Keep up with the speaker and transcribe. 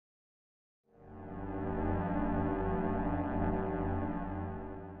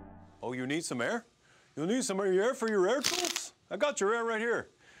Oh, you need some air? You'll need some air for your air tools? I got your air right here.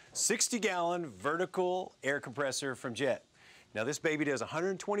 60-gallon vertical air compressor from Jet. Now this baby does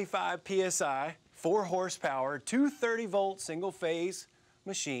 125 PSI, 4 horsepower, 230-volt single-phase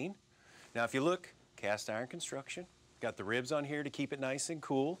machine. Now if you look, cast iron construction. Got the ribs on here to keep it nice and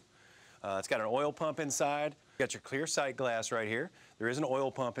cool. It's got an oil pump inside. Got your clear sight glass right here. There is an oil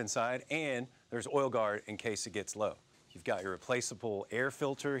pump inside, and there's oil guard in case it gets low. You've got your replaceable air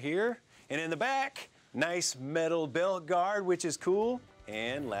filter here. And in the back, nice metal belt guard, which is cool.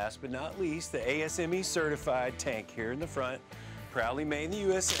 And last but not least, the ASME-Certified tank here in the front. Proudly made in the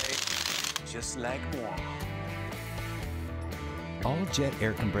USA, just like moi. All Jet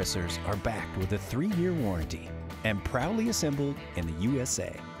air compressors are backed with a 3-year warranty and proudly assembled in the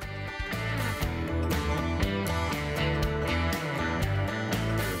USA.